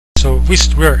So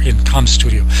we're in COM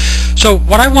Studio. So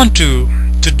what I want to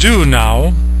do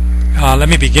now, let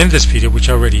me begin this video, which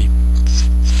I already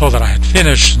thought that I had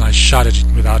finished, and I shot it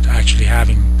without actually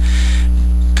having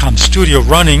COM Studio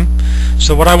running.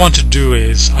 So what I want to do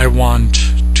is I want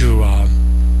to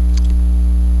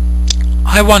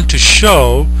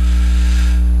show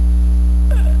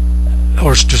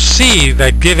or to see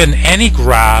that given any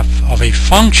graph of a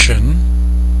function,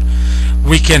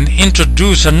 we can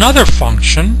introduce another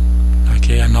function.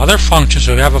 Okay, another function.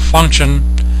 So we have a function,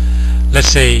 let's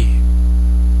say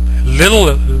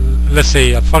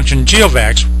a function g of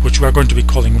x, which we are going to be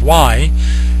calling y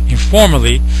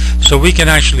informally. So we can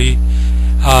actually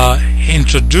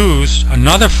introduce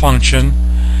another function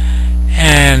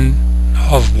and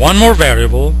of one more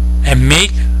variable and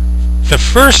make the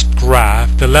first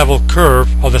graph the level curve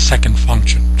of the second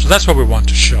function. So that's what we want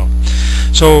to show.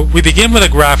 So we begin with a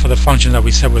graph of the function that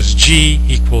we said was g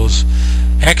equals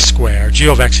x squared, g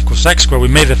of x equals x squared. We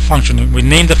made the function, we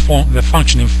named the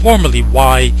function informally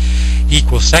y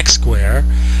equals x squared.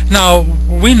 Now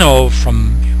we know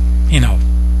from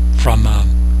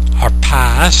our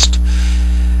past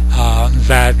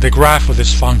that the graph of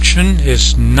this function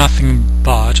is nothing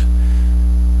but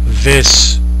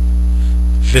this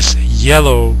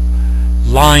yellow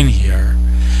line here,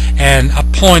 and a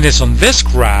point is on this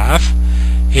graph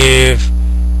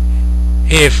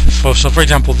so for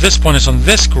example, this point is on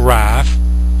this graph,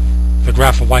 the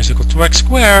graph of y is equal to x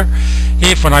squared.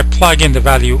 If when I plug in the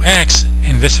value x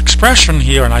in this expression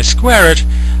here and I square it,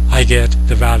 I get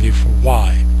the value for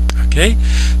y. Okay,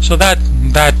 so that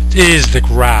is the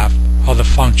graph of the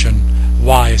function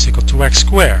y is equal to x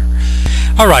squared.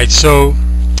 Alright, so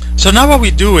now what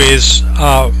we do is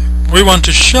we want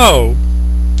to show,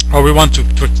 or we want to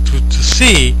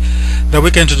see that we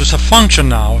can introduce a function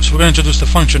now. So we're going to introduce the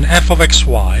function f of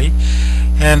xy,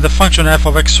 and the function f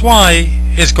of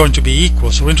xy is going to be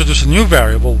equal. So we introduce a new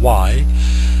variable y,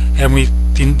 and we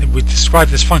describe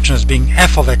this function as being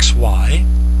f of xy,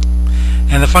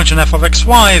 and the function f of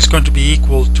xy is going to be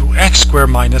equal to x squared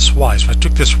minus y. So I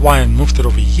took this y and moved it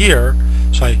over here,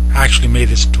 so I actually made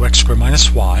this to x squared minus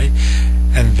y,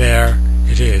 and there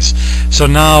it is. So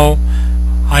now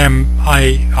I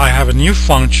have a new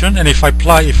function, and if I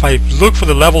look for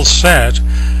the level set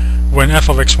when f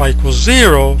of xy equals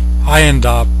 0, I end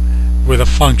up with a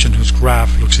function whose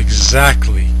graph looks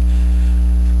exactly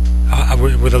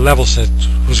with a level set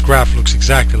whose graph looks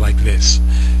exactly like this.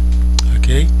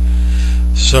 Okay,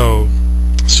 so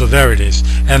there it is.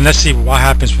 And let's see what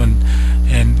happens when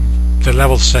the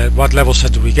level set. What level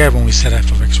set do we get when we set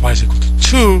f of xy is equal to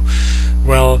 2?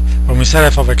 Well, when we set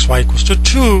f of xy equals to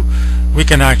 2, we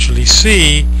can actually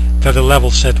see that the level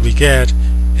set we get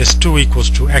is 2 equals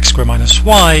to x squared minus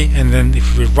y, and then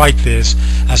if we write this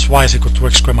as y is equal to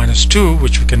x squared minus 2,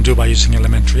 which we can do by using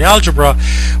elementary algebra,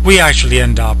 we actually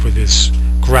end up with this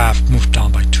graph moved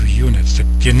down by 2 units.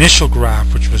 The initial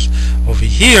graph, which was over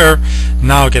here,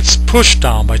 now gets pushed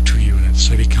down by 2 units.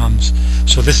 So it becomes,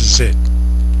 so this is it.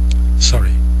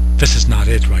 Sorry, this is not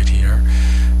it right here.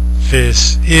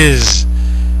 This is,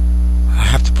 I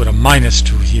have to put a minus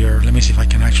 2 here. Let me see if I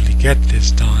can actually get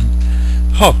this done.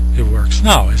 Oh, it works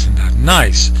now. Isn't that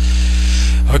nice?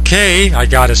 Okay, I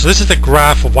got it. So this is the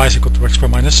graph of y is equal to x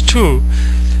squared minus 2.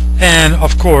 And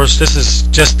of course, this is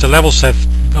just the level set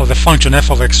of the function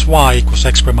f of xy equals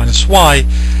x squared minus y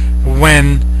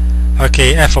when,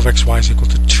 okay, f of xy is equal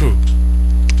to 2.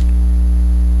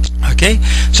 Okay,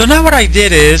 so now what I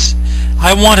did is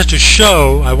I wanted to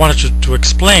show, I wanted to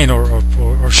explain or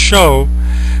show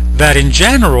that in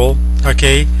general,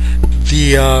 okay,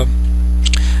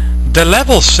 the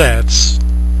level sets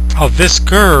of this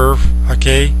curve,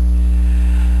 okay,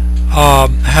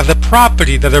 have the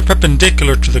property that they're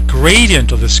perpendicular to the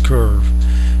gradient of this curve,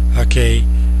 okay,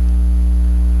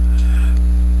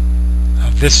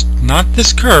 of this, not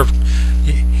this curve,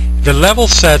 the level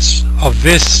sets of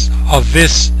this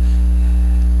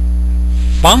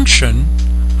function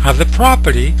have the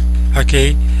property,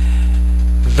 okay,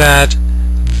 that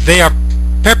they are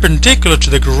perpendicular to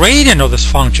the gradient of this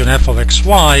function f of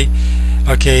xy,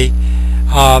 okay,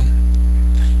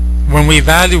 when we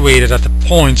evaluate it at the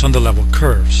points on the level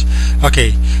curves.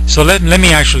 Okay, so let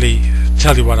me actually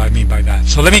tell you what I mean by that.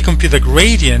 So let me compute the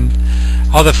gradient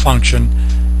of the function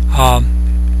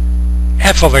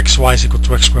f of xy is equal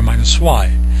to x squared minus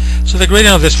y. So the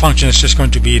gradient of this function is just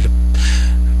going to be the,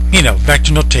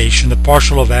 vector notation, the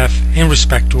partial of f in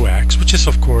respect to x, which is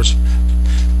of course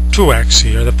 2x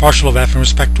here, the partial of f in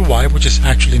respect to y, which is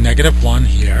actually -1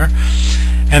 here,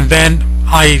 and then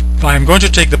I'm going to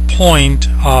take the point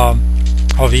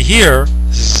over here,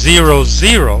 0,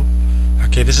 0,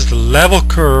 Okay, this is the level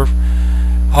curve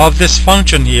of this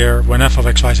function here when f of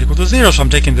x y is equal to 0. So I'm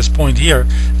taking this point here,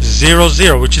 0,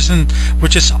 0, which is on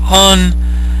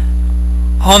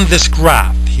this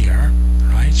graph here,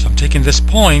 right? So I'm taking this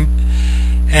point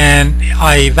and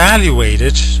I evaluate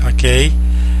it. Okay,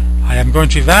 I am going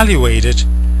to evaluate it.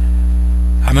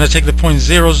 I'm going to take the point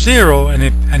 0, 0 and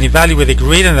evaluate the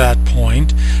gradient of that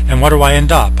point, and what do I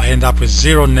end up? I end up with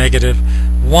 0, negative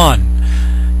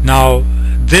 1. Now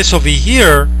this over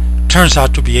here turns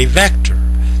out to be a vector.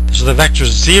 So the vector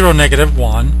 0, negative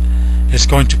 1 is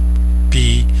going to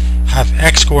have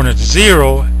x coordinate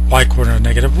 0, y coordinate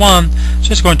negative 1,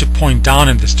 so it's going to point down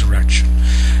in this direction.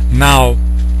 Now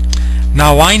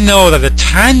I know that the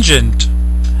tangent,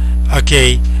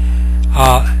 okay,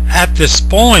 at this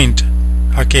point,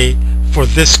 okay, for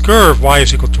this curve y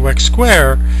is equal to x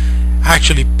squared,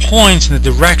 actually points in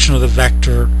the direction of the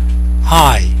vector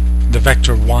I, the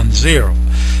vector 1, 0.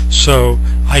 So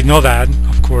I know that,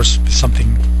 of course,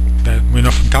 something that we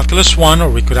know from calculus 1, or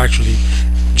we could actually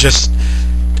just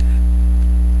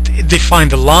define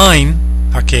the line,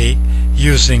 okay,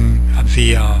 using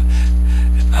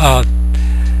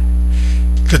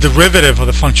the derivative of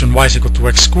the function y is equal to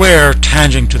x squared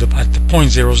tangent to at the point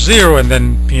 0, 0, and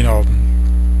then, you know,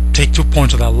 take 2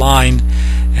 points of that line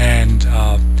and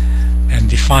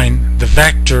define the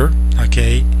vector,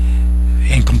 okay,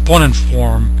 in component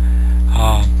form,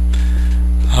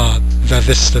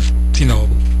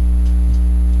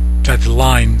 that the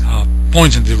line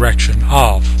points in the direction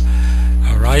of.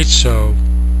 All right, so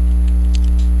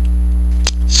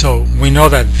we know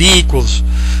that v equals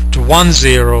to 1,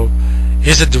 0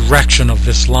 is the direction of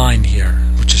this line here,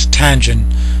 which is tangent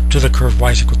to the curve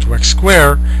y is equal to x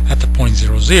squared at the point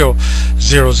 0, 0,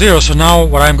 0, 0. So now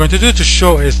what I'm going to do to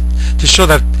show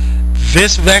that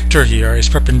this vector here is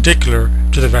perpendicular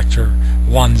to the vector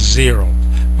 1, 0.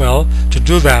 Well, to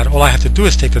do that, all I have to do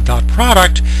is take the dot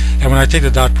product, and when I take the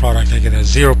dot product, I get that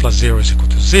 0 plus 0 is equal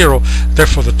to 0.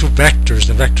 Therefore, the two vectors,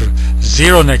 the vector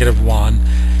 0, negative 1,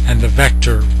 and the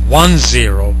vector 1,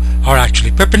 0, are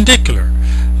actually perpendicular.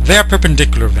 They are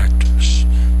perpendicular vectors.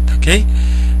 Okay?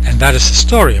 And that is the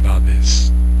story about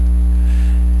this.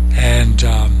 And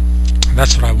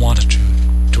that's what I wanted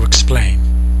to explain.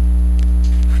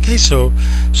 Okay, so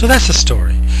that's the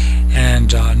story.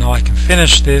 And now I can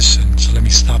finish this, and so let me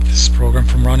stop this program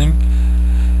from running.